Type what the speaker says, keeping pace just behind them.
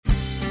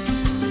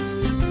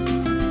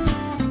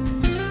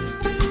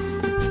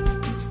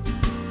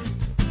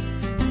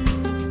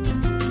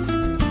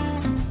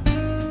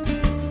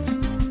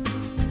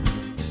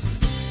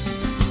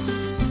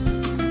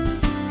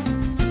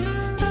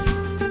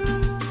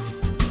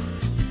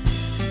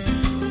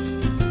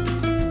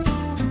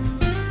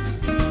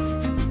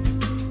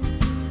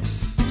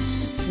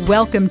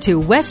Welcome to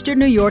Western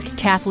New York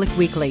Catholic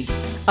Weekly,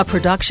 a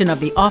production of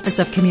the Office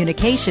of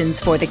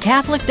Communications for the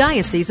Catholic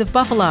Diocese of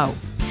Buffalo.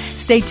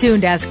 Stay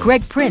tuned as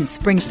Greg Prince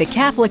brings the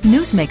Catholic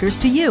newsmakers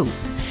to you.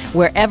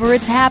 Wherever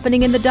it's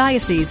happening in the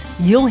diocese,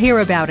 you'll hear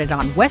about it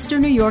on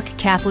Western New York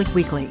Catholic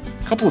Weekly.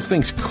 A couple of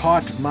things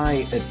caught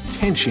my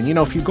attention. You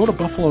know, if you go to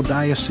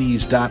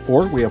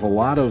buffalodiocese.org, we have a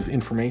lot of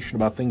information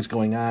about things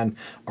going on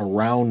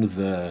around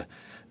the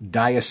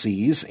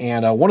diocese,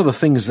 and one of the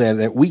things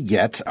that we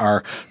get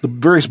are the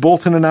various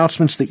bulletin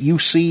announcements that you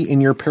see in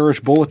your parish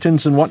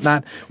bulletins and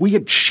whatnot. We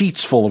get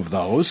sheets full of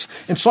those,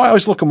 and so I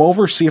always look them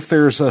over, see if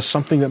there's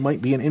something that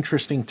might be an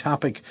interesting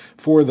topic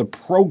for the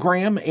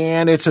program,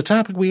 and it's a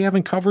topic we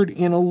haven't covered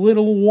in a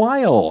little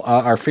while.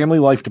 Our Family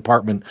Life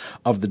Department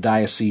of the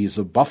Diocese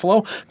of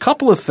Buffalo.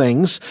 Couple of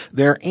things.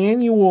 Their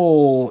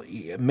annual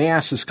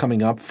Mass is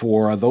coming up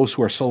for those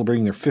who are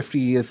celebrating their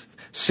 50th,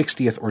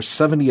 60th, or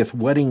 70th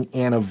wedding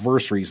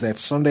anniversaries.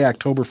 That's Sunday,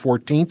 October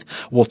 14th.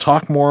 We'll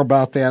talk more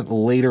about that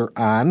later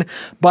on.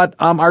 But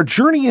our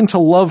Journey into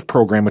Love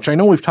program, which I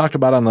know we've talked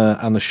about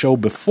on the show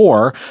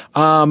before,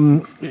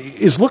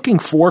 is looking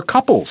for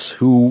couples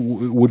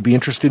who would be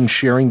interested in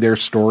sharing their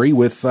story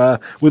with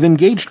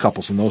engaged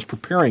couples and those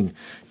preparing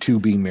to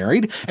be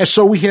married. And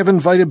so we have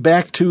invited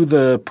back to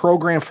the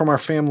program from our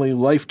Family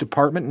Life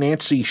Department,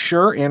 Nancy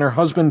Scher and her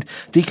husband,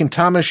 Deacon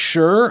Thomas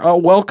Scher.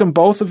 Welcome,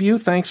 both of you.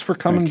 Thanks for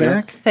coming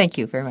back. Thank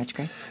you very much,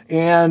 Greg.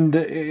 And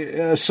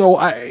so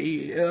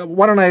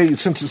why don't I,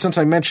 since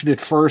I mentioned it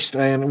first,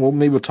 and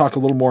we'll talk a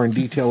little more in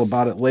detail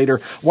about it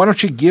later, why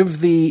don't you give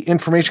the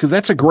information, because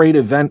that's a great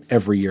event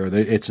every year.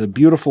 It's a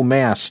beautiful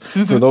Mass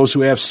for those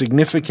who have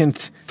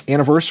significant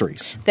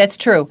anniversaries. That's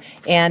true.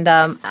 And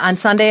on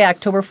Sunday,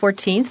 October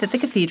 14th at the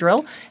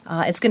Cathedral,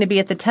 it's going to be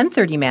at the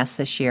 10:30 Mass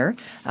this year.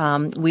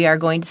 We are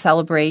going to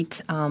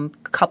celebrate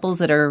couples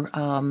that are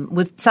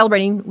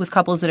celebrating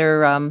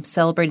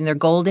their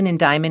golden and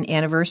diamond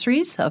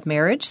anniversaries of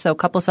marriage. So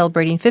couples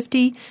celebrating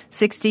 50,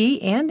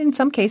 60, and in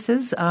some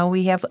cases,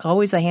 we have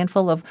always a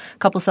handful of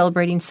couples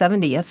celebrating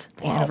 70th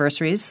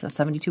anniversaries,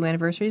 72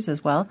 anniversaries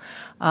as well.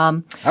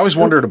 I always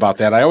wondered about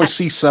that. I always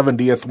see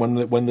 70th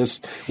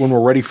when we're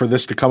ready for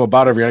this to come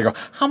about every year. I go,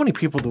 how many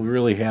people do we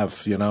really have,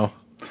 A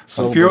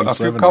few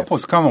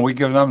couples come and we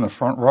give them the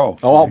front row.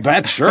 Oh, I'll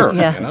bet, sure.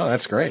 Yeah.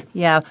 That's great.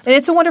 Yeah, and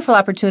it's a wonderful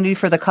opportunity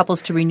for the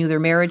couples to renew their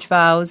marriage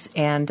vows.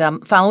 And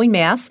following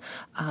Mass,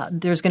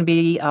 there's going to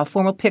be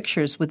formal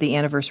pictures with the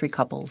anniversary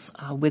couples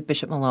with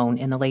Bishop Malone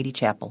in the Lady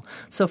Chapel.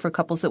 So for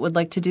couples that would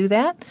like to do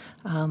that,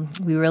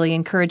 we really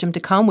encourage them to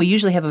come. We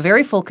usually have a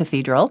very full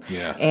cathedral.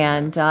 Yeah,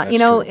 and, true.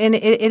 and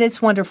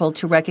it's wonderful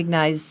to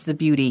recognize the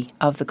beauty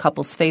of the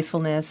couple's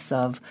faithfulness,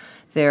 of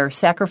their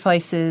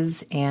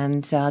sacrifices,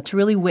 and to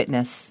really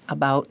witness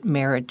about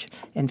marriage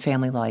and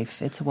family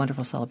life. It's a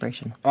wonderful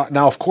celebration.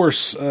 Now, of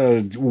course,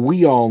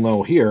 we all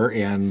know here,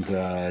 and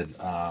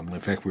in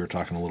fact, we were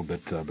talking a little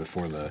bit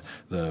before the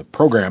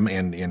program,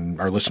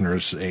 and our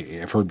listeners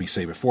have heard me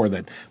say before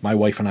that my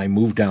wife and I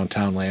moved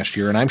downtown last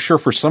year, and I'm sure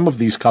for some of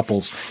these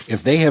couples,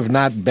 if they have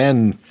not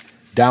been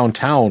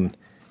downtown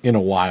in a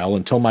while,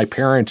 until my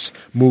parents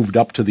moved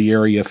up to the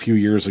area a few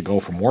years ago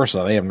from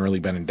Warsaw, they haven't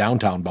really been in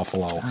downtown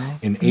Buffalo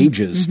in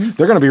ages.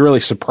 They're going to be really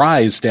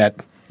surprised at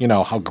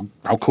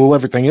how cool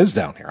everything is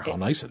down here, how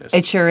nice it is.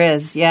 It sure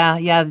is.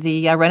 Yeah.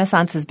 The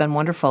Renaissance has been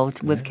wonderful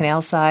with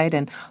Canal Side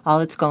and all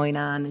that's going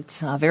on. It's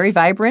very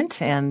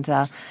vibrant, and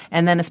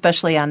then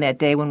especially on that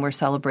day when we're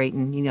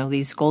celebrating,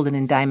 these golden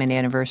and diamond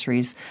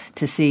anniversaries,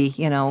 to see,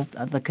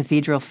 the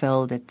cathedral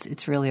filled.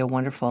 It's really a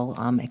wonderful,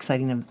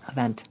 exciting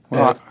event.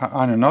 Well,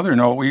 on another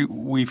note,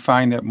 we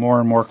find that more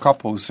and more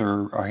couples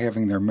are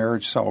having their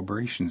marriage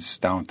celebrations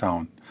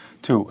downtown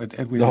too.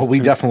 We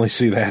definitely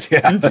see that.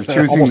 Yeah,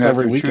 almost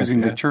every weekend.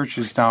 Choosing the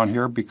churches down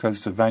here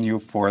because the venue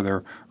for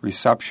their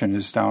reception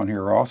is down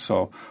here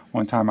also.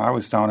 One time I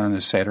was down on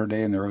a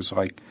Saturday and there was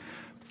like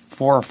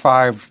 4 or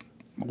 5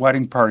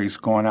 wedding parties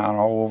going on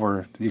all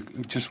over.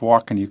 Just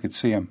walking, you could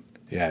see them.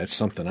 Yeah, it's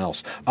something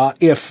else.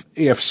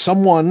 If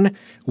someone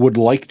would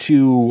like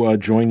to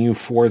join you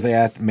for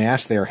that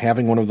Mass, they're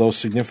having one of those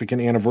significant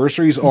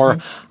anniversaries, or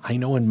I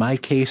know in my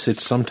case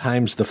it's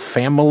sometimes the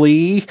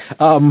family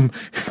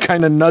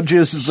kind of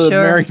nudges the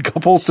married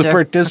couple to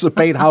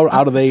participate.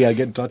 How do they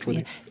get in touch with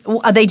you?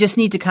 They just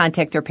need to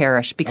contact their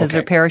parish because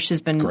their parish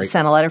has been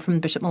sent a letter from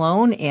Bishop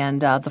Malone,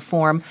 and the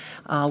form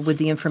with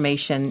the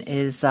information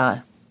is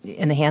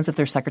in the hands of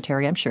their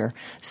secretary, I'm sure.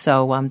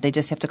 So they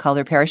just have to call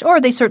their parish, or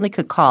they certainly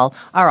could call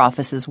our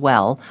office as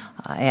well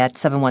at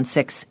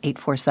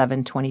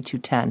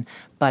 716-847-2210.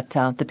 But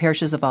the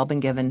parishes have all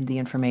been given the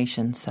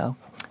information, so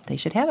they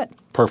should have it.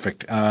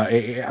 Perfect.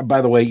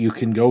 By the way, you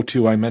can go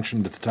to, I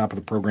mentioned at the top of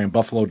the program,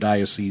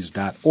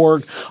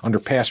 buffalodiocese.org. Under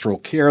Pastoral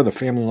Care, the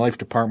Family Life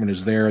Department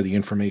is there. The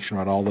information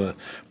about all the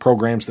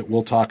programs that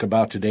we'll talk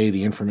about today,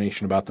 the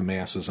information about the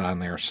Mass is on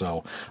there,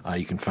 so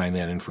you can find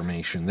that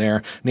information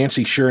there.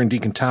 Nancy Scher and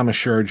Deacon Thomas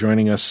Scher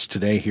joining us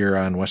today here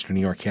on Western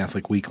New York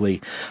Catholic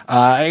Weekly.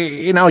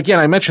 Again,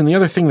 I mentioned the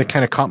other thing that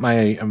kind of caught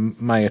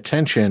my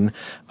attention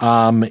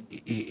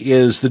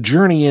is the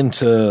Journey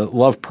into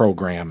Love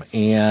program.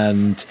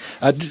 And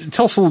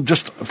tell us a little,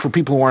 just for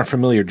people who aren't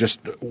familiar, just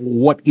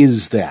what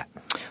is that?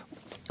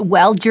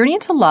 Well, Journey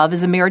into Love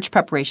is a marriage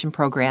preparation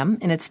program,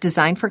 and it's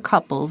designed for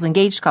couples,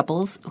 engaged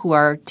couples, who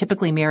are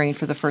typically marrying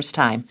for the first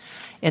time.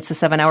 It's a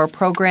 7-hour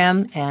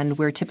program, and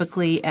we're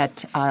typically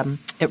at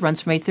it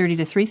runs from 8:30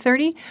 to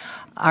 3:30.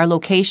 Our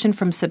location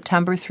from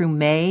September through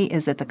May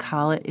is at the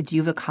college, at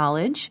Uva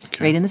College,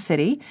 right in the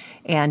city.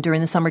 And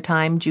during the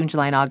summertime, June,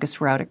 July, and August,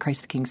 we're out at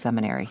Christ the King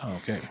Seminary. Oh,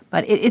 okay.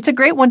 But it's a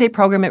great one-day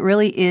program. It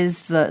really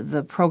is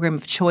the program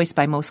of choice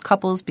by most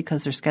couples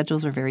because their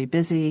schedules are very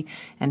busy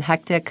and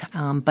hectic.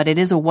 But it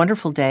is a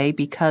wonderful day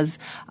because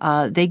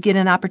they get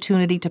an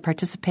opportunity to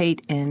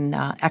participate in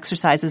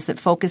exercises that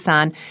focus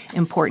on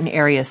important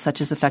areas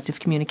such as effective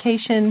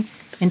communication,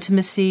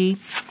 intimacy,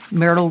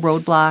 marital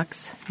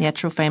roadblocks,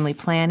 natural family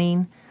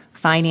planning,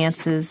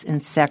 finances,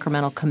 and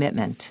sacramental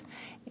commitment.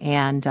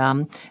 And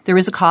there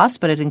is a cost,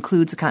 but it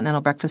includes a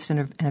continental breakfast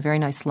and a very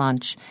nice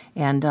lunch.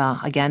 And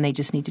again, they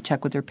just need to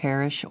check with their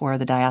parish or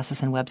the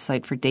diocesan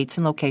website for dates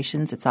and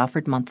locations. It's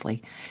offered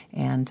monthly.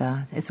 And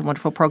it's a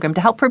wonderful program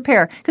to help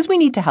prepare, because we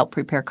need to help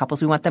prepare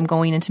couples. We want them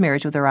going into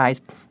marriage with their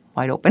eyes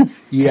wide open.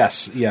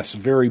 Yes,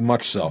 very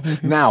much so.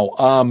 Now,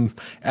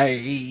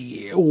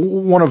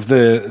 one of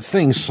the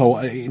things,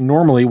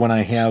 normally when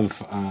I have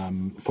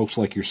folks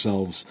like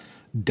yourselves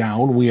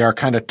down, we are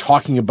kind of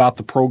talking about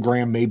the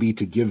program, maybe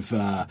to give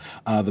the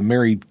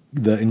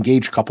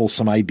engaged couples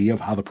some idea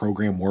of how the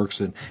program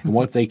works and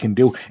what they can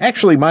do.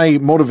 Actually, my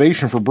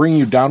motivation for bringing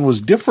you down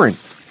was different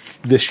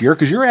this year,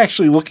 because you're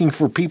actually looking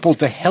for people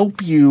to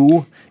help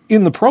you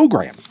in the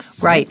program.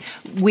 Right.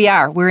 We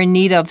are. We're in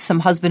need of some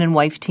husband and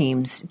wife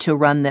teams to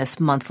run this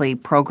monthly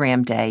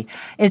program day.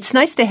 It's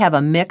nice to have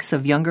a mix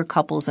of younger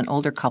couples and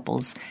older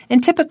couples.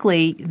 And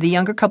typically, the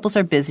younger couples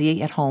are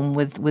busy at home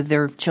with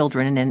their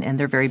children, and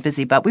they're very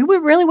busy. But we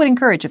really would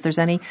encourage, if there's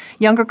any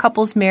younger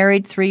couples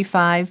married 3,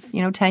 5,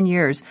 10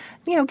 years,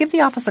 give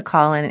the office a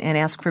call and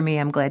ask for me.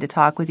 I'm glad to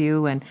talk with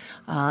you. And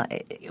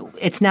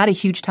it's not a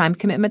huge time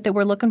commitment that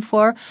we're looking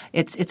for.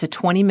 It's a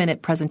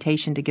 20-minute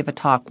presentation to give a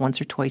talk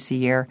once or twice a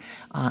year.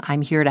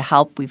 I'm here to help.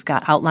 We've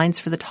got outlines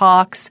for the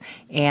talks,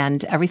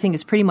 and everything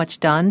is pretty much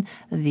done.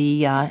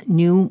 The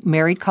new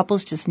married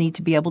couples just need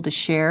to be able to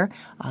share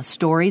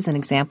stories and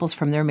examples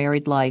from their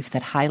married life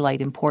that highlight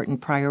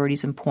important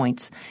priorities and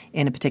points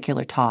in a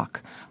particular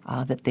talk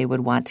that they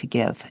would want to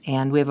give.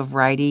 And we have a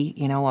variety,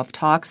 of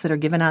talks that are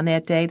given on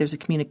that day. There's a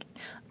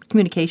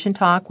communication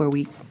talk where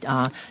we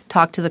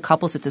talk to the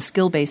couples. It's a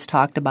skill-based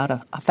talk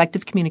about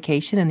effective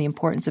communication and the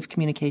importance of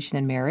communication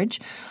in marriage.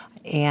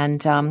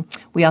 And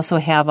we also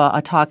have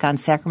a talk on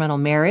sacramental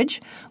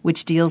marriage,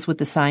 which deals with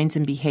the signs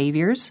and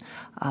behaviors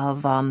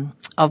of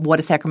what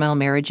a sacramental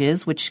marriage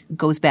is, which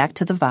goes back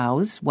to the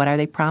vows. What are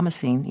they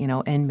promising,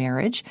 in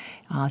marriage?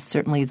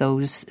 Certainly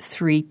those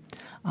 3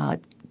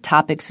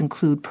 topics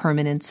include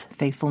permanence,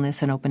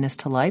 faithfulness, and openness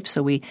to life.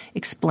 So we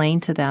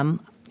explain to them,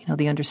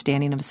 the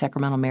understanding of a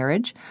sacramental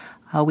marriage.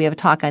 We have a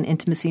talk on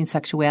intimacy and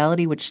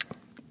sexuality, which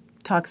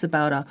talks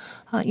about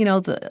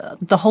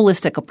the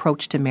holistic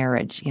approach to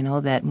marriage,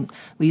 that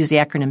we use the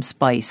acronym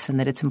SPICE, and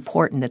that it's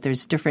important that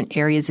there's different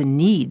areas and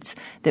needs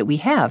that we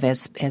have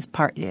as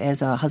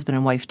a husband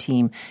and wife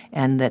team,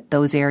 and that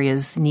those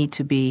areas need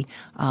to be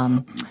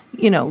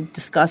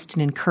discussed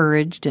and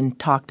encouraged and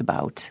talked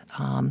about.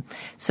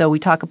 So we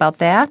talk about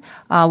that.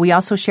 We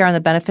also share on the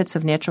benefits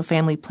of natural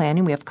family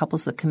planning. We have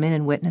couples that come in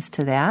and witness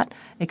to that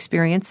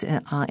experience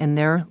in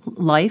their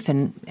life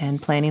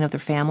and planning of their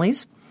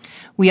families.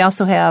 We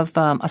also have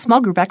a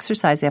small group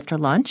exercise after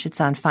lunch. It's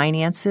on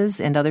finances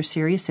and other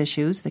serious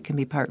issues that can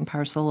be part and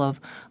parcel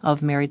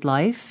of married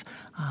life,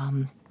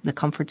 the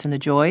comforts and the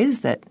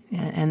joys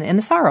and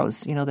the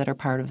sorrows, that are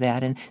part of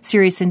that, and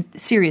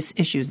serious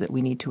issues that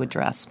we need to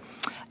address.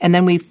 And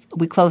then we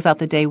close out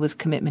the day with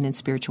commitment and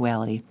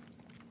spirituality,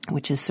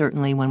 which is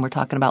certainly, when we're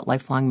talking about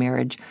lifelong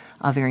marriage,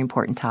 a very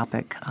important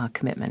topic,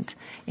 commitment.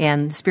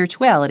 And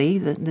spirituality,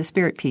 the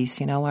spirit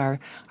piece, our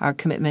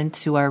commitment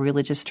to our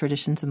religious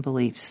traditions and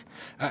beliefs.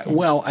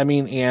 Let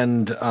me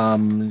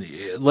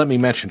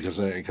mention,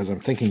 because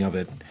I'm thinking of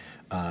it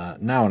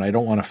now, and I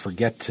don't want to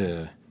forget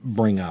to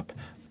bring up,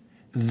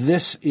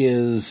 this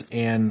is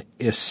an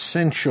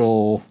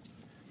essential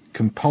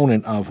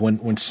component of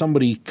when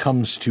somebody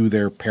comes to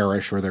their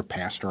parish or their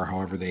pastor, or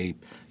however they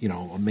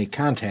make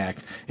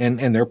contact,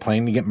 and they're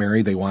planning to get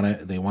married. They want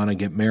to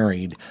get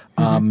married.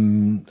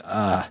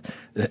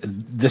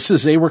 This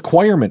is a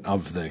requirement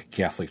of the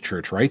Catholic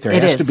Church, right? There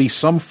has to be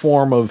some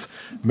form of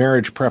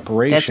marriage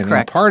preparation. That's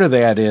correct. And part of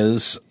that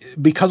is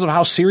because of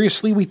how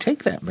seriously we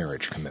take that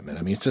marriage commitment.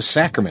 I mean, it's a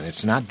sacrament.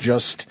 It's not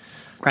just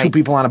two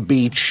people on a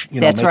beach,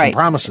 making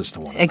promises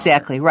to one another.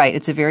 Exactly, right.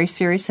 It's a very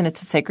serious and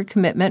it's a sacred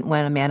commitment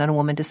when a man and a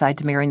woman decide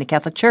to marry in the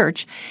Catholic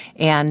Church.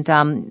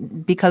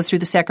 And because through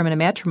the sacrament of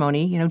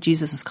matrimony,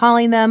 Jesus is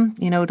calling them,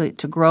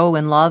 to grow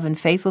in love and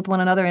faith with one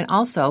another, and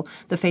also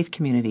the faith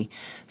community.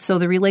 So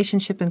the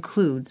relationship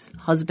includes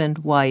husband,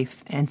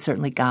 wife, and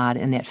certainly God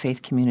in that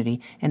faith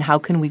community. And how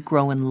can we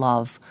grow in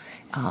love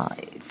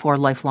for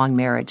lifelong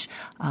marriage?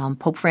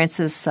 Pope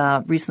Francis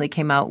recently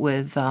came out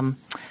with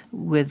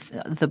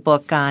the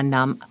book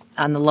on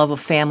the love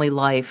of family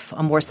life,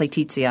 Amor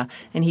Laetitia,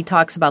 and he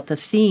talks about the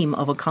theme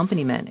of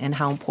accompaniment and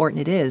how important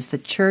it is. The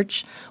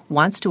Church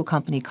wants to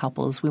accompany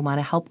couples. We want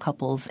to help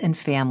couples and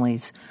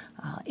families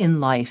in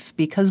life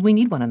because we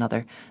need one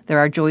another. There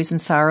are joys and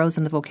sorrows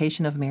in the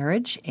vocation of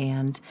marriage,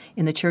 and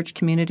in the church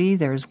community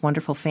there's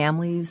wonderful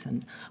families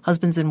and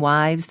husbands and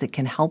wives that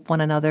can help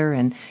one another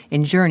and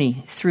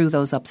journey through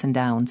those ups and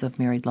downs of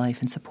married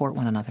life and support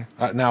one another.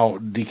 Now,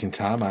 Deacon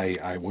Tom,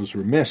 I was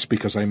remiss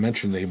because I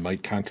mentioned they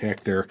might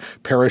contact their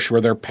parish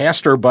or their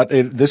pastor, but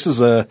this is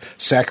a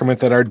sacrament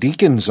that our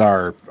deacons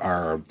are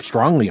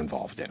strongly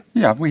involved in.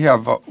 Yeah, we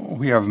have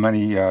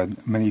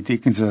many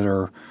deacons that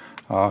are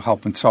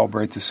helping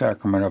celebrate the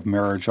sacrament of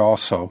marriage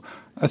also.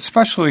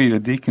 Especially the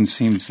deacons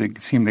seem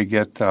to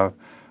get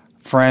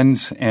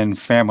friends and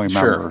family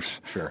members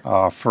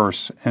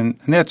first. And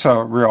that's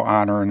a real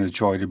honor and a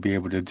joy to be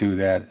able to do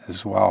that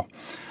as well.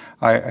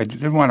 I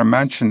did want to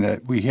mention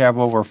that we have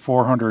over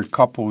 400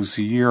 couples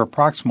a year,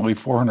 approximately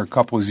 400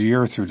 couples a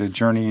year through the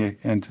Journey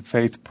into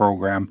Faith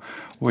program,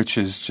 which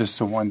is just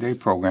a one-day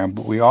program.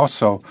 But we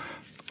also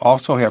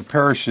have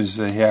parishes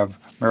that have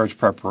marriage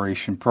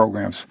preparation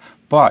programs.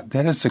 But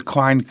that has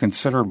declined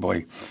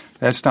considerably.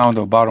 That's down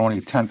to about only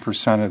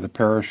 10% of the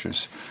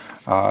parishes.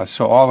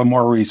 So all the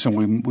more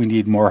reason we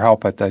need more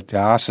help at the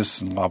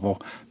diocesan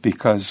level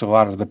because a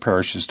lot of the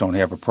parishes don't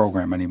have a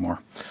program anymore.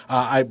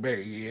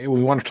 We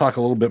want to talk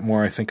a little bit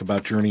more, I think,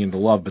 about Journey into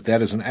Love, but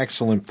that is an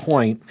excellent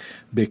point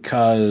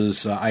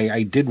because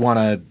I did want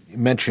to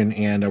mention,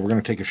 and we're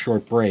going to take a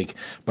short break,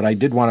 but I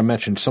did want to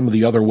mention some of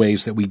the other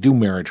ways that we do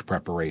marriage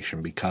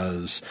preparation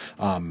because,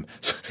 I'm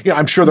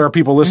sure there are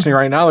people listening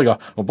right now that go,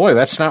 oh boy,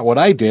 that's not what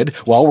I did.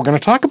 Well, we're going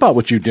to talk about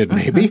what you did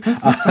maybe.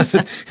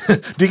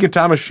 Deacon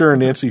Thomas Scher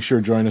and Nancy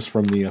Scher join us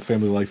from the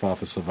Family Life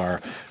Office of our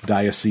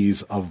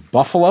Diocese of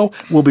Buffalo.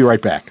 We'll be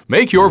right back.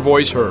 Make your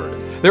voice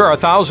heard. There are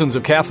thousands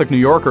of Catholic New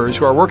Yorkers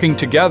who are working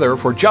together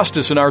for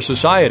justice in our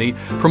society,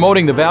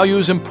 promoting the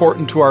values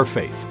important to our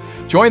faith.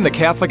 Join the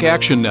Catholic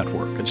Action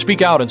Network and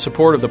speak out in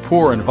support of the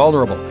poor and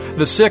vulnerable,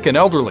 the sick and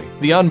elderly,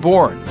 the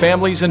unborn,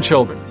 families and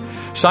children.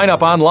 Sign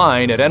up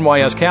online at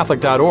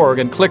NYSCatholic.org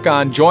and click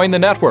on Join the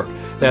Network.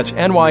 That's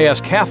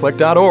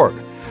NYSCatholic.org.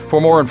 For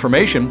more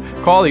information,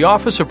 call the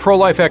Office of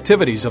Pro-Life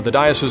Activities of the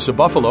Diocese of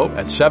Buffalo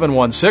at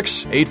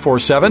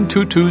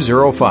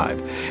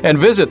 716-847-2205 and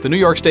visit the New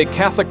York State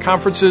Catholic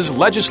Conference's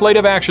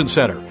Legislative Action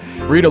Center.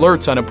 Read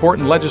alerts on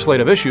important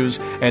legislative issues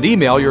and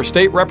email your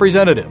state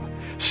representative.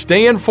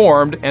 Stay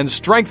informed and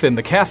strengthen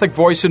the Catholic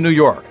voice in New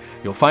York.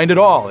 You'll find it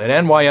all at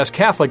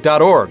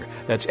nyscatholic.org.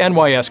 That's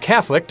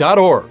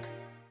nyscatholic.org.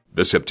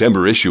 The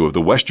September issue of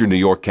the Western New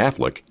York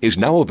Catholic is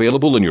now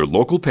available in your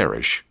local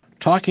parish.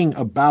 Talking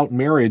about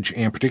marriage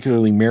and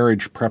particularly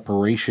marriage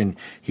preparation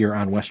here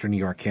on Western New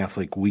York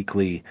Catholic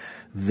Weekly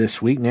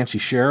this week. Nancy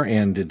Scher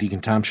and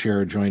Deacon Tom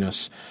Scher join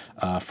us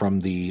from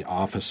the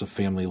Office of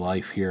Family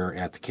Life here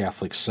at the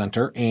Catholic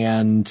Center.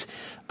 And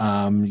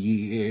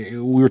we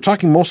were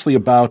talking mostly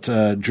about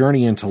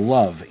Journey into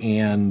Love.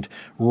 And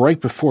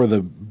right before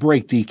the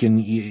break, Deacon,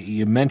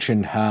 you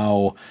mentioned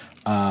how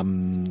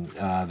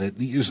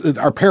that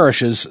our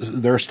parishes,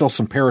 there are still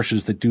some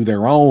parishes that do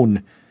their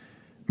own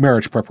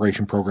marriage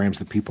preparation programs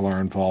that people are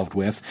involved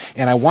with.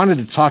 And I wanted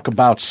to talk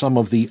about some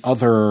of the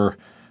other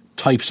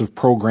types of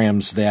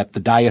programs that the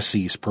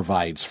diocese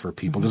provides for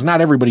people, because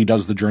not everybody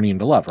does the Journey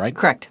into Love, right?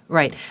 Correct.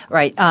 Right.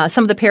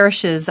 Some of the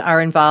parishes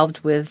are involved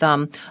with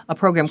a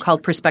program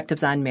called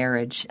Perspectives on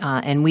Marriage,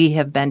 and we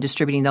have been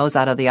distributing those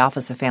out of the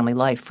Office of Family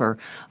Life for,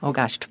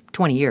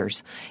 20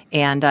 years.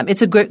 And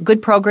it's a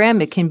good program.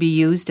 It can be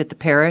used at the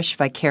parish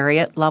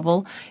vicariate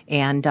level,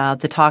 and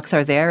the talks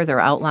are there. They're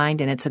outlined,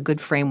 and it's a good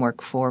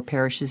framework for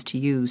parishes to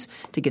use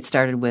to get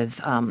started with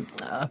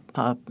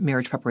a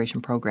marriage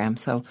preparation program.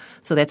 So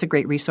that's a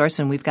great resource,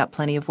 and we've got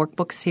plenty of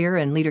workbooks here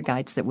and leader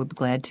guides that we'd be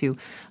glad to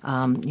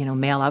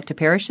mail out to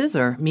parishes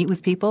or meet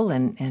with people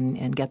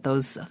and get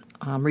those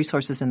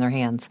resources in their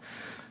hands.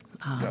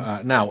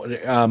 Now,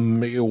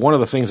 one of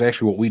the things,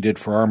 actually, what we did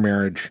for our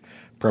marriage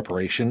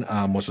preparation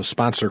was a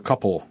sponsor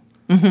couple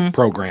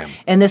program.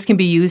 And this can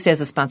be used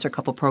as a sponsor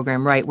couple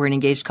program, right, where an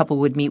engaged couple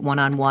would meet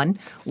one-on-one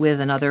with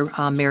another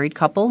married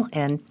couple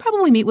and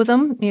probably meet with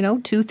them,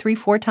 2, 3,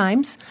 4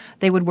 times.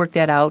 They would work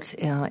that out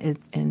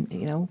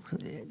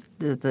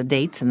the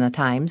dates and the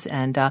times,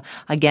 and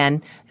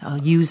again,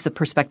 use the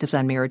Perspectives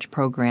on Marriage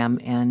program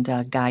and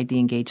guide the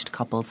engaged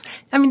couples.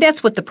 I mean,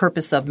 that's what the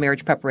purpose of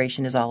marriage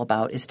preparation is all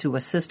about, is to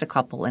assist a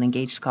couple, an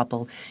engaged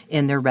couple,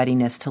 in their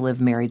readiness to live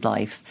married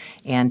life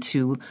and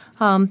to,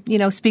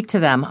 speak to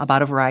them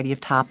about a variety of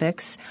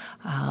topics.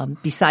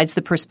 Besides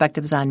the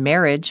Perspectives on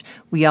Marriage,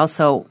 we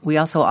also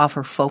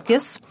offer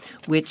Focus,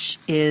 which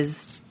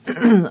is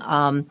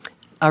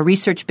a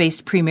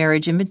research-based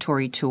pre-marriage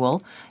inventory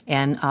tool,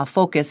 and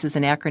FOCUS is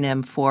an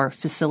acronym for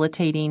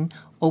Facilitating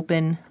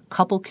Open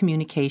Couple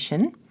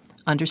Communication,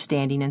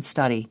 Understanding, and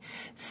Study.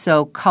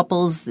 So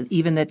couples,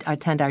 even that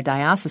attend our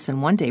diocesan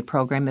one-day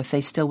program, if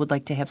they still would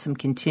like to have some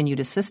continued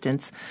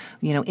assistance,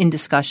 in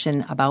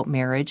discussion about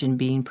marriage and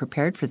being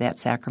prepared for that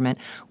sacrament,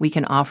 we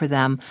can offer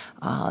them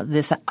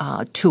this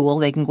tool.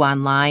 They can go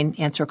online,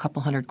 answer a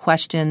couple hundred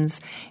questions,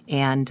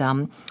 and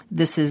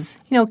this is,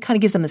 kind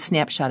of gives them a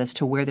snapshot as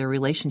to where their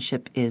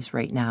relationship is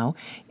right now.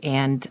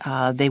 And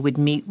they would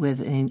meet with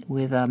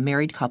a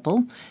married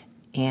couple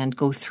and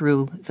go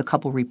through the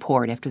couple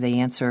report. After they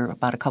answer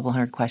about a couple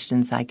hundred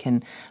questions, I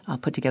can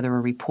put together a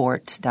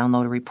report,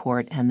 download a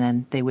report, and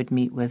then they would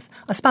meet with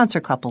a sponsor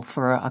couple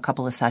for a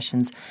couple of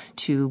sessions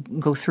to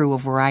go through a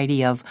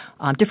variety of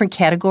different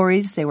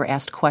categories. They were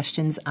asked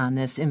questions on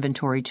this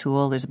inventory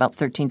tool. There's about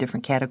 13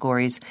 different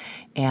categories,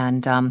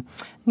 and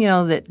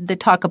that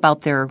talk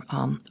about their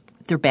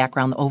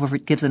background,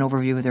 gives an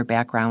overview of their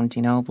background,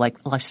 like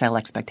lifestyle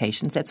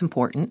expectations. That's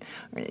important,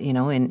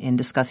 in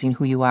discussing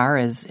who you are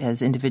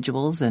as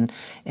individuals and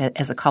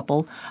as a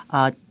couple.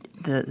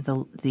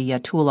 The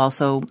tool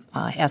also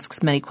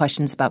asks many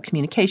questions about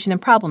communication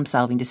and problem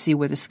solving to see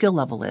where the skill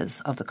level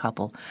is of the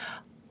couple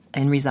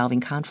and resolving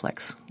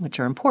conflicts, which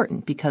are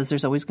important because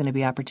there's always going to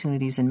be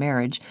opportunities in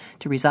marriage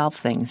to resolve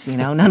things.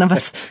 None of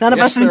us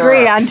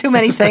agree on too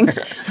many things.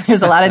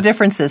 There's a lot of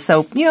differences.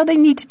 So, they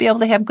need to be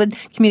able to have good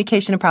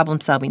communication and problem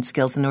solving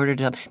skills in order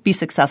to be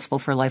successful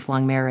for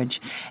lifelong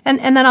marriage. And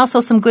then also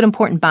some good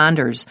important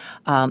bonders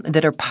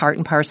that are part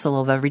and parcel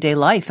of everyday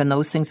life. And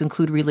those things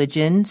include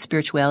religion,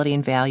 spirituality,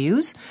 and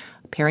values,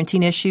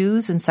 parenting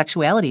issues, and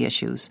sexuality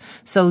issues.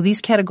 So these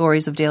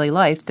categories of daily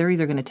life, they're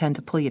either going to tend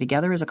to pull you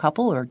together as a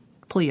couple or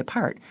pull you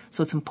apart.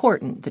 So it's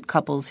important that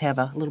couples have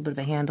a little bit of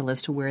a handle as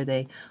to where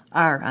they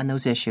are on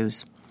those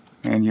issues.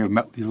 And you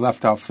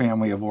left out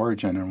family of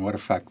origin and what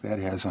effect that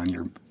has on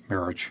your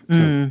marriage,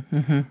 too.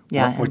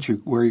 Yeah.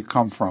 Where you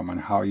come from and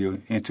how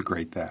you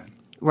integrate that.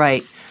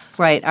 Right.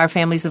 Our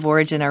families of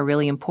origin are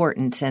really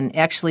important. And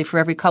actually, for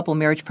every couple,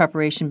 marriage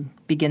preparation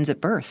begins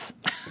at birth.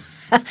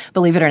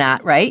 Believe it or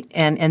not, right?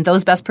 And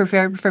those best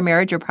prepared for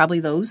marriage are probably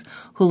those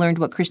who learned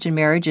what Christian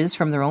marriage is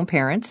from their own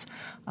parents,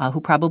 who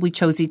probably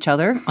chose each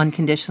other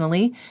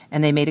unconditionally,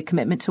 and they made a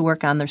commitment to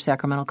work on their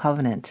sacramental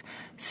covenant.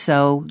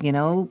 So,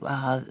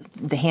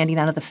 the handing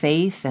on of the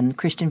faith and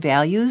Christian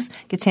values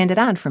gets handed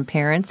on from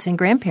parents and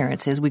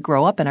grandparents as we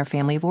grow up in our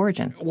family of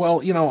origin.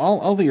 Well,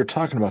 all that you're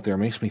talking about there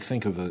makes me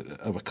think of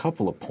a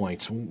couple of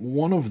points.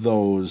 One of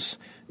those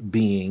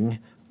being,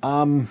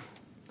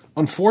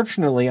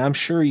 unfortunately, I'm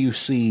sure you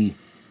see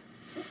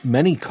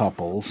many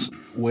couples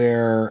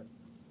where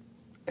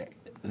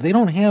they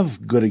don't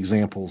have good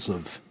examples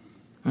of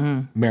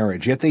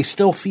marriage, yet they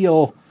still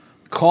feel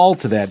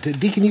called to that.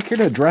 Deacon, you care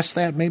to address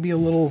that maybe a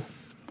little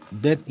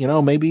bit?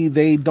 Maybe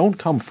they don't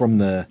come from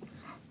the,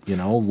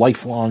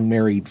 lifelong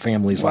married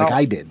families like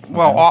I did.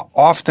 Well,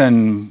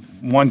 often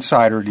one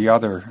side or the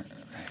other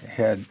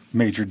had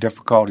major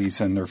difficulties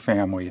in their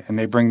family, and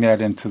they bring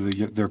that into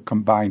their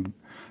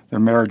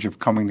marriage of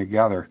coming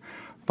together.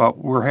 But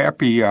we're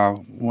happy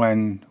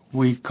when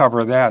we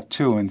cover that,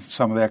 too, and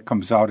some of that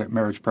comes out at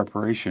marriage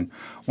preparation.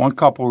 One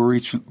couple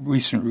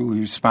recently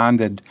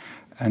responded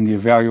in the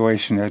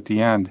evaluation at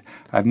the end,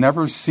 "I've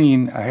never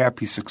seen a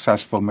happy,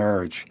 successful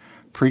marriage.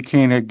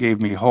 Pre-Cana gave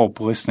me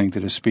hope listening to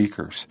the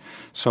speakers."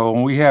 So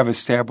when we have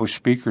established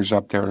speakers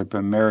up there that have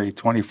been married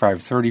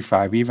 25,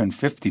 35, even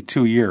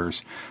 52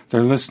 years,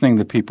 they're listening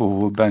to people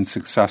who have been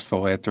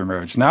successful at their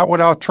marriage. Not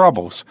without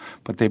troubles,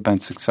 but they've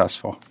been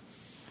successful.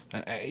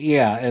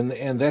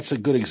 And that's a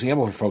good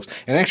example for folks.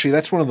 And actually,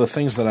 that's one of the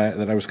things that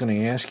I was going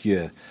to ask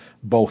you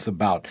both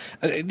about.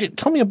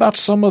 Tell me about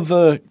some of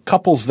the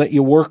couples that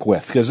you work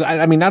with, because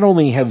I mean, not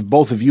only have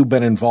both of you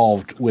been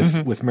involved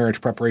with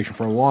marriage preparation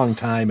for a long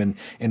time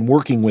and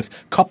working with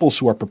couples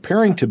who are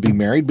preparing to be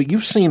married, but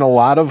you've seen a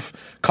lot of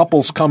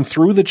couples come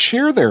through that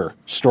share their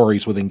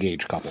stories with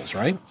engaged couples,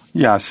 right?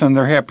 Yes, and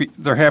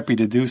they're happy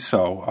to do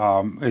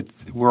so.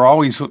 We're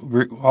always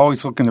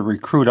looking to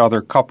recruit other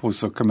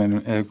couples to come in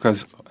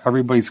because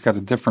everybody's got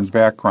a different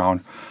background.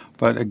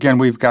 But again,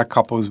 we've got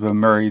couples who've been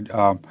married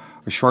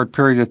a short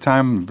period of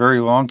time, a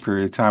very long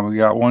period of time. We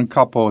got one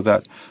couple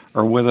that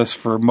are with us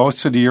for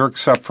most of the year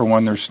except for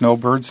when they're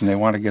snowbirds and they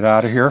want to get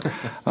out of here.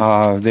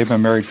 They've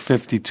been married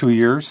 52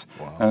 years,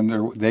 wow. And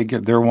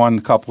they're one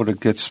couple that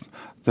gets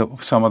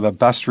some of the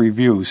best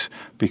reviews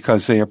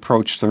because they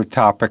approach their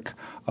topic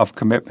of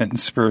commitment and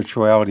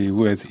spirituality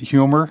with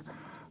humor,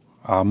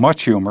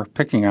 much humor,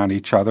 picking on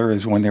each other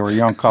as when they were a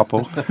young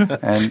couple,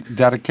 and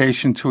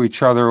dedication to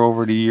each other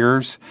over the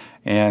years,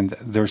 and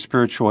their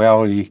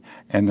spirituality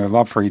and their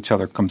love for each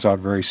other comes out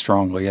very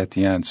strongly at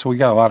the end. So we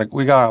got a lot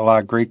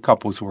of great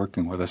couples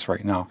working with us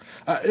right now.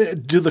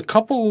 Do the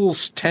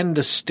couples tend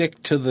to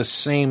stick to the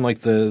same,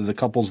 like the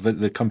couples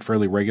that come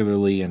fairly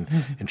regularly and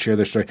share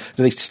their story?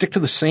 Do they stick to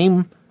the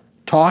same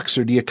talks,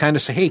 or do you kind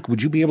of say, hey,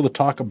 would you be able to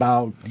talk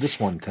about this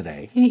one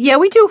today? Yeah,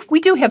 we do. We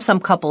do have some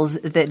couples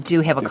that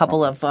do have a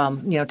couple of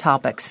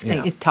topics,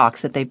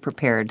 talks that they've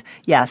prepared.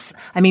 Yes,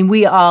 I mean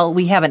we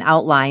have an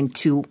outline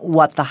to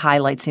what the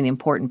highlights and the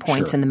important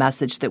points in the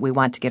message that we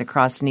want to get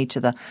across in each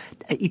of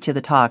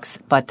the talks.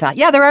 But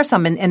there are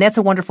some, and that's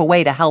a wonderful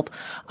way to help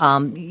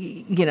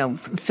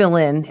fill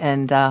in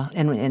and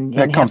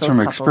that comes from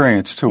couples.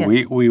 Experience too. Yeah.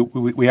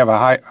 We have a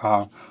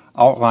high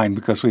outline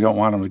because we don't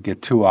want them to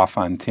get too off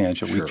on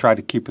tangent. We try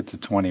to keep it to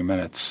 20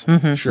 minutes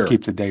to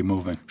keep the day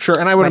moving. Sure,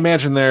 and I would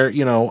imagine there,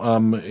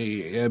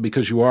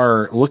 because you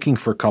are looking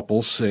for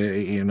couples,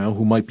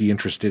 who might be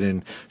interested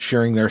in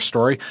sharing their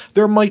story,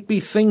 there might be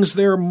things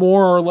they're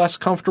more or less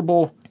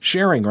comfortable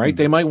sharing, right?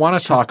 They might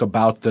want to talk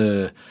about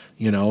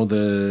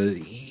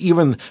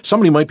even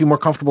somebody might be more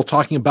comfortable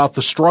talking about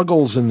the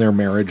struggles in their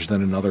marriage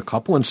than another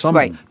couple, and some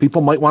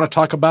people might want to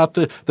talk about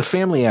the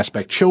family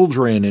aspect,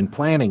 children and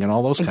planning and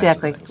all those kinds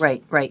of things.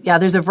 Exactly, right. Yeah,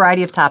 there's a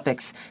variety of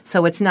topics,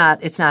 so it's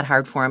not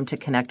hard for them to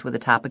connect with a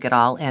topic at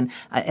all. And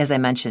as I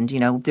mentioned,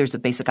 there's a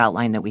basic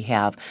outline that we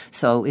have,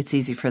 so it's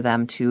easy for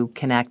them to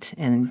connect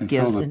and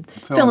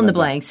fill in the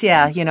blanks.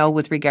 Yeah,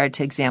 with regard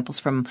to examples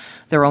from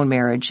their own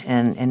marriage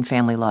and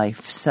family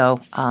life.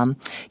 So,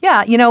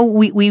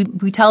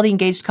 we tell the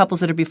engaged couples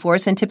that are before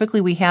us, and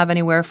typically we have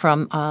anywhere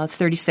from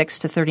 36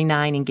 to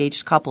 39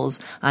 engaged couples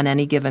on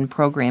any given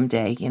program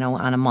day,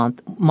 on a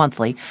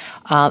monthly,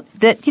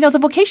 that, the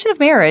vocation of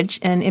marriage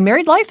and in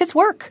married life, it's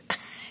work.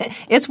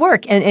 It's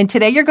work, and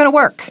today you're going to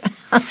work.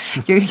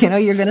 You're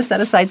going to set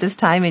aside this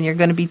time, and you're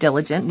going to be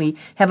diligent. We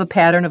have a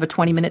pattern of a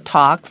 20-minute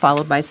talk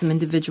followed by some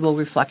individual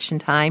reflection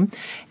time,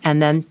 and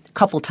then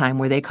couple time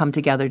where they come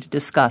together to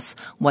discuss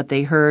what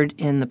they heard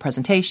in the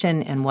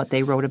presentation and what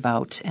they wrote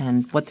about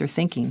and what they're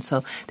thinking.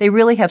 So they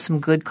really have some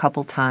good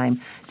couple time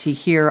to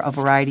hear a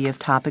variety of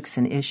topics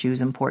and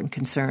issues, important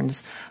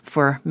concerns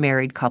for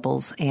married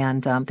couples,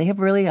 and they have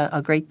really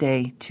a great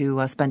day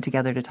to spend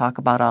together to talk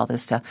about all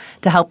this to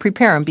help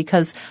prepare them,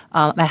 because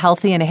a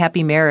healthy and a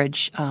happy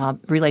marriage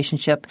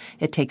relationship,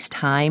 it takes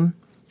time,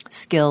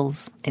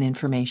 skills, and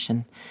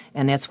information,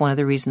 and that's one of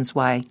the reasons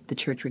why the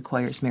church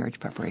requires marriage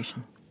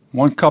preparation.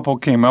 One couple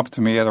came up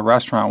to me at a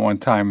restaurant one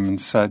time and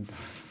said,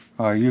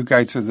 you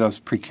guys are those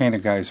pre-Cana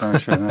guys,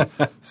 aren't you? And I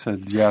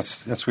said,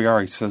 yes, we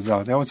are. He said,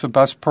 that was the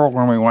best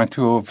program we went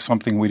to of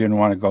something we didn't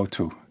want to go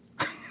to.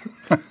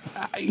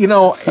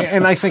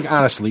 And I think,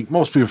 honestly,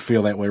 most people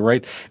feel that way,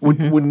 right?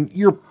 When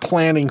you're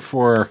planning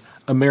for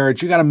a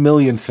marriage, you got a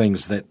million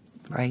things that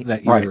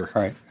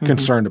you're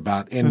concerned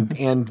about.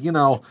 And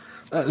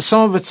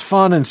some of it's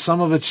fun and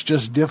some of it's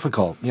just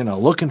difficult,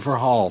 looking for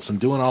halls and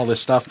doing all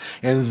this stuff.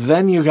 And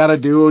then you got to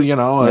do,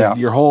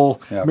 your whole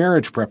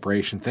marriage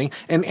preparation thing.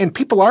 And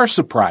people are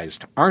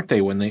surprised, aren't they,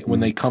 when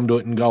they come to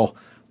it and go,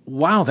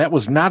 wow, that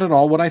was not at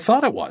all what I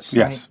thought it was.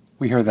 Yes,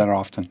 we hear that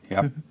often,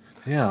 yeah.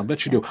 Yeah, I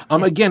bet you do.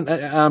 Again,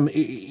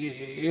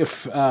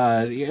 if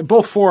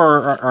both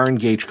for our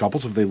engaged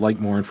couples, if they'd like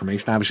more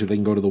information, obviously they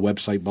can go to the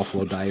website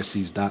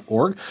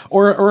buffalodiocese.org,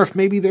 or if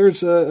maybe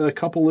there's a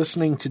couple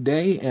listening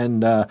today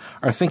and are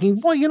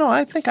thinking, well,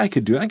 I think I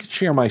could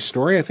share my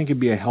story. I think it'd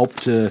be a help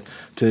to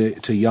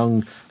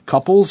young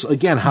couples.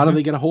 Again, how do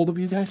they get a hold of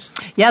you guys?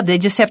 Yeah, they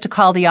just have to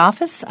call the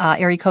office,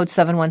 area code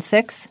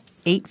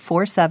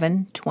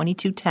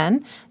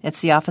 716-847-2210. That's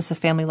the Office of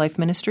Family Life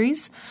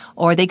Ministries,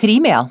 or they could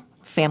email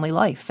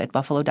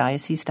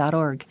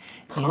familylife@buffalodiocese.org.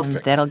 Perfect. And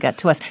that'll get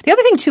to us. The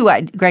other thing, too,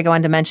 Greg, I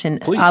wanted to mention,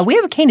 we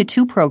have a Cana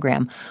 2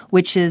 program,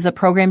 which is a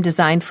program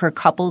designed for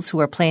couples who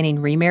are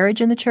planning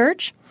remarriage in the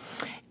church.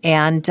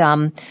 And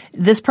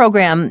this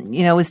program,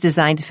 is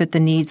designed to fit the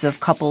needs of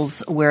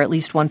couples where at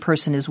least one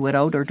person is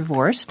widowed or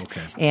divorced.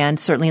 Okay. And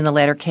certainly in the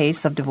latter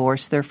case of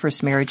divorce, their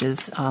first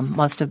marriages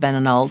must have been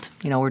annulled,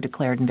 or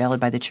declared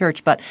invalid by the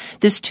church. But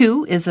this,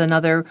 too, is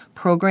another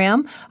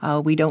program.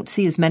 We don't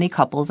see as many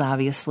couples,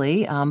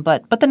 obviously,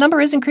 but the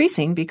number is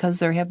increasing because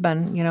there have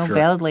been,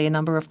 validly a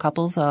number of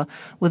couples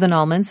with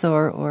annulments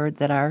or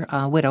that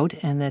are widowed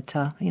and that,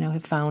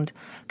 have found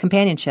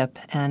companionship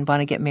and want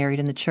to get married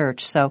in the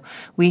church. So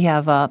we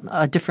have a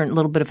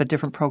little bit of a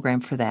different program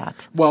for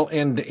that. Well,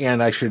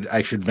 and I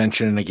should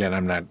mention, and again,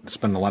 I'm not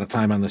spending a lot of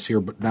time on this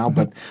here, but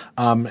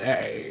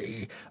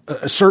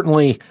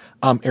certainly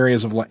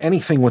areas of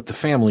anything with the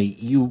family,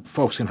 you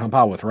folks can help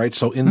out with, right?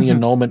 So in the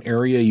annulment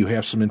area, you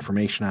have some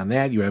information on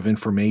that. You have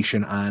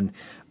information on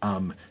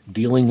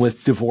dealing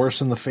with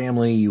divorce in the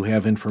family. You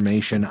have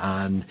information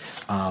on,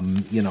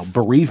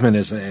 bereavement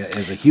is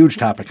a huge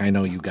topic I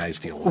know you guys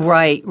deal with.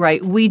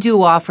 Right. We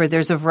do offer,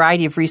 there's a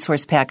variety of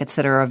resource packets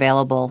that are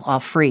available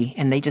free,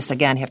 and they just,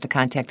 again, have to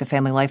contact the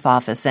Family Life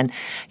Office. And,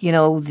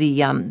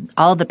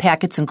 all of the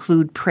packets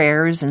include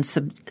prayers and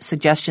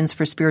suggestions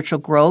for spiritual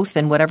growth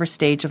and whatever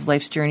stage of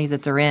life's journey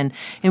that they're in.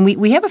 And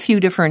we have a few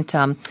different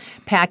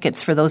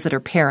packets for those that are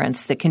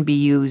parents that can be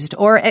used,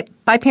 or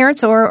by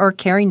parents or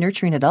caring,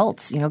 nurturing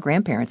adults,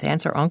 grandparents,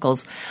 aunts or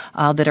uncles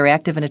that are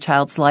active in a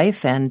child's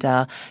life. And,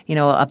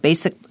 a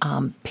basic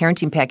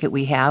parenting packet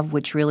we have,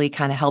 which really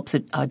kind of helps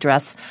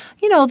address,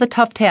 the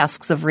tough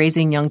tasks of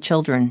raising young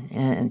children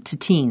and to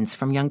teens,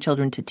 from young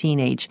children to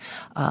teenage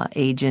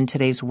age in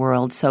today's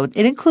world. So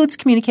it includes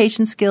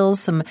communication skills,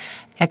 some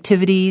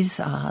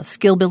activities,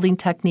 skill-building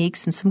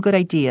techniques, and some good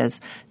ideas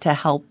to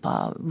help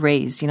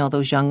raise,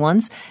 those young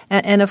ones.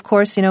 And of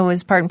course,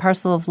 as part and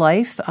parcel of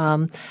life,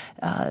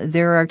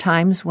 there are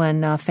times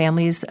when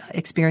families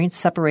experience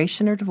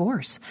separation or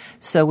divorce.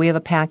 So we have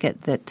a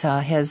packet that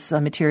has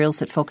materials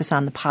that focus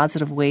on the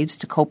positive ways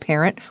to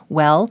co-parent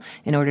well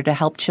in order to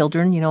help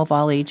children, of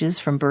all ages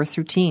from birth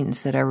through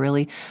teens that are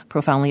really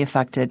profoundly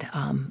affected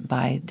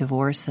by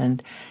divorce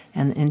and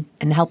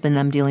helping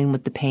them dealing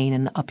with the pain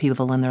and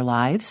upheaval in their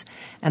lives.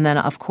 And then,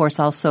 of course,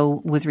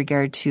 also with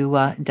regard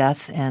to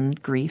death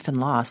and grief and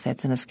loss,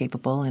 that's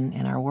inescapable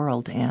in our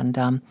world.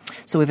 And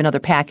so we have another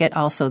packet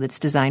also that's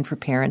designed for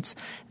parents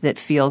that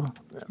feel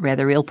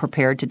rather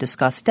ill-prepared to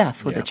discuss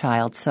death with a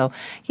child. So,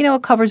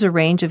 it covers a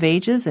range of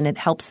ages, and it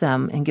helps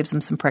them and gives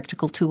them some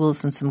practical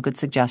tools and some good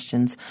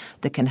suggestions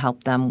that can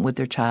help them with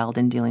their child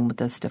in dealing with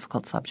this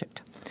difficult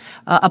subject.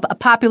 A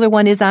popular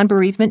one is on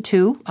bereavement,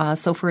 too.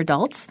 So for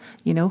adults,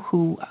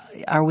 who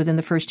are within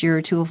the first year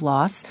or two of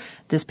loss,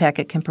 this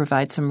packet can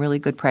provide some really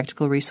good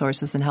practical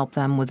resources and help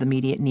them with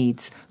immediate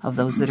needs of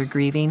those that are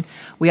grieving.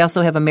 We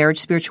also have a marriage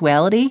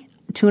spirituality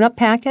tune-up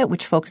packet,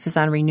 which focuses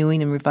on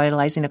renewing and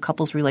revitalizing a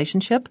couple's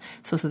relationship.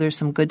 So there's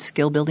some good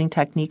skill-building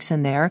techniques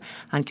in there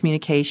on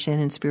communication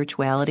and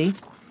spirituality.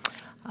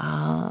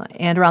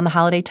 And around the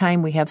holiday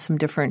time, we have some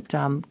different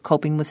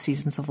coping with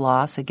seasons of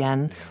loss,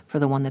 again, for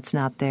the one that's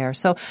not there.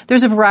 So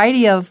there's a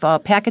variety of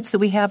packets that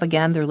we have.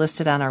 Again, they're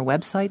listed on our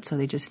website, so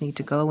they just need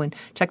to go and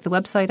check the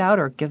website out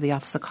or give the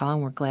office a call,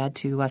 and we're glad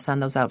to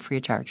send those out free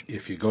of charge.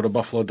 If you go to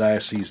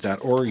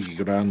buffalodiocese.org, you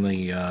go down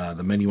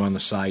the menu on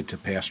the side to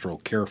Pastoral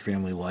Care.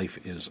 Family Life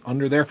is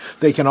under there.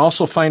 They can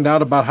also find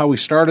out about how we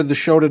started the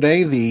show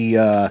today.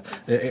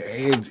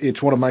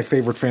 It's one of my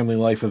favorite Family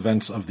Life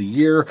events of the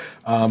year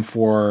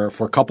for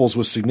couples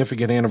with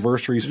significant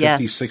anniversaries,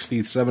 50s,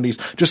 60s,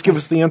 70s. Just give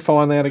us the info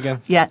on that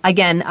again. Yeah,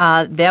 again,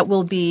 that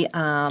will be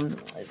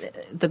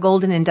the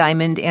Golden and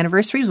Diamond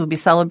anniversaries will be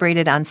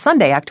celebrated on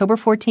Sunday, October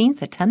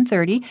 14th at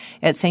 10:30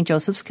 at St.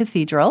 Joseph's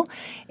Cathedral.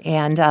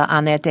 And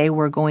on that day,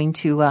 we're going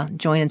to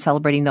join in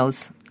celebrating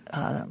those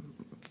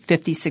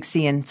 50,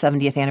 60, and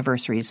 70th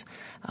anniversaries,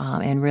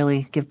 and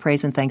really give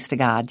praise and thanks to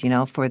God,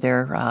 for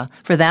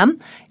them,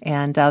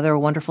 and they're a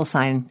wonderful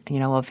sign,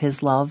 of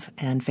His love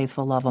and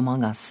faithful love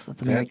among us,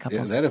 the married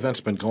couples. Yeah, that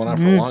event's been going on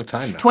for a long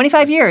time now.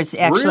 25 years,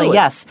 actually. Really?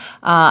 Yes.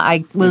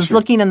 I was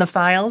looking in the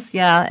files,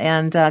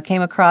 and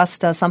came across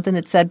something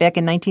that said back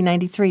in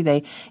 1993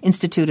 they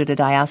instituted a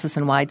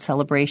diocesan-wide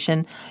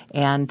celebration,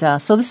 and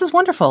so this is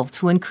wonderful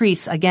to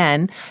increase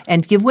again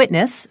and give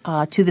witness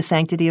to the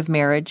sanctity of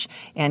marriage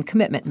and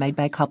commitment made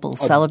by couples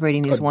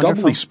celebrating these wonderful.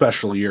 Doubly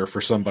special year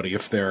for somebody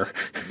if they're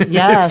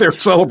if they're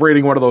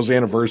celebrating one of those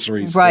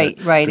anniversaries. Right,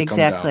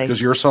 exactly.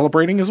 Because you're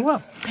celebrating as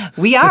well.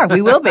 We are.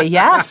 We will be.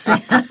 Yes.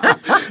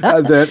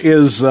 That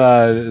is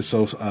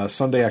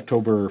Sunday,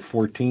 October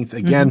 14th.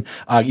 Again,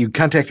 you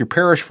contact your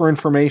parish for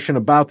information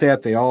about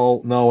that. They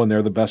all know, and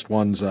they're the best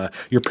ones.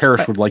 Your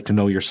parish would like to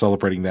know you're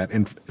celebrating that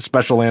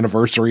special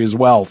anniversary as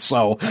well.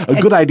 So a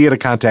good idea to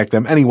contact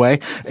them anyway.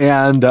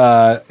 And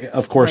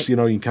of course, you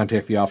can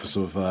contact the Office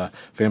of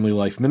Family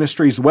Life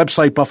Ministries,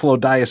 website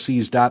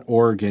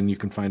buffalodiocese.org, and you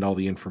can find all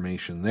the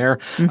information there.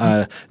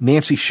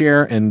 Nancy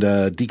Scher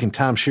and Deacon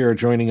Tom Scher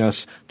joining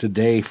us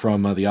today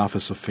from the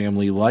Office of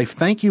Family Life.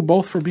 Thank you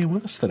both for being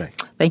with us today.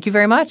 Thank you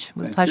very much. It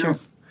was a pleasure.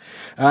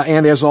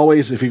 And as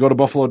always, if you go to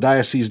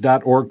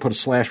buffalodiocese.org, put a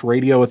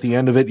 /radio at the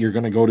end of it, you're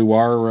going to go to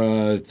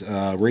our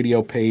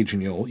radio page,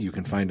 and you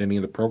can find any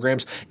of the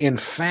programs. In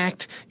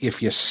fact,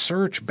 if you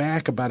search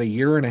back about a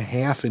year and a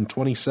half in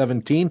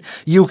 2017,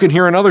 you can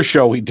hear another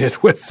show we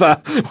did with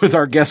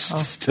our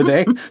guests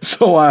today.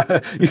 So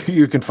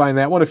you can find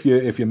that one if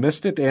you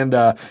missed it. And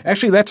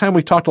actually, that time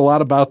we talked a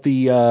lot about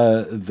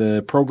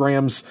the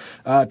programs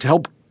to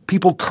help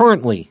people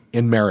currently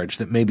in marriage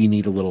that maybe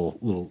need a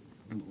little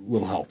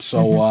help.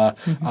 So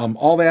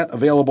all that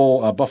available,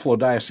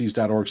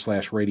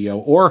 buffalodiocese.org/radio,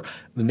 or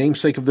the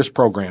namesake of this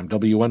program,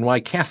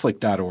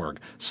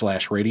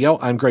 WNYCatholic.org/radio.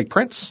 I'm Greg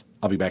Prince.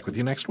 I'll be back with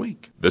you next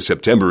week. The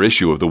September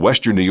issue of the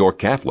Western New York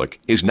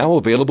Catholic is now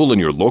available in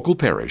your local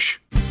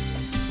parish.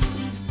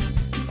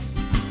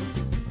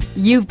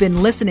 You've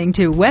been listening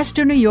to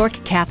Western New York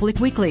Catholic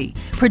Weekly,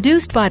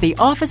 produced by the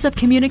Office of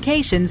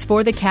Communications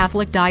for the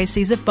Catholic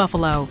Diocese of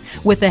Buffalo,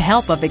 with the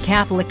help of the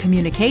Catholic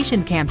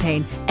Communication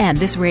Campaign and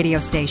this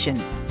radio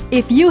station.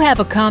 If you have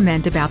a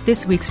comment about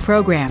this week's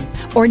program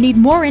or need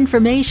more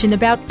information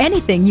about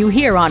anything you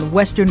hear on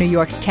Western New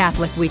York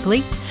Catholic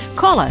Weekly,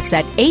 call us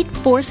at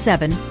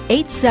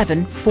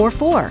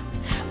 847-8744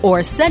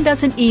 or send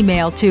us an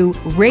email to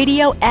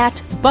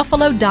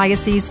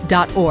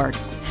radio@buffalodiocese.org.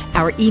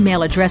 Our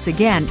email address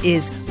again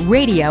is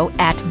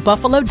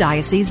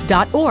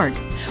radio@buffalodiocese.org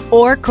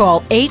or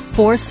call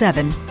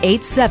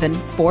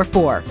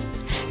 847-8744.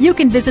 You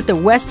can visit the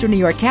Western New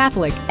York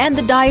Catholic and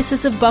the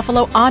Diocese of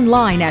Buffalo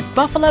online at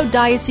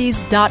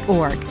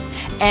buffalodiocese.org.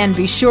 And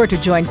be sure to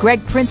join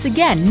Greg Prince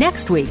again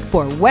next week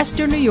for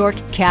Western New York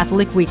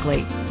Catholic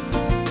Weekly.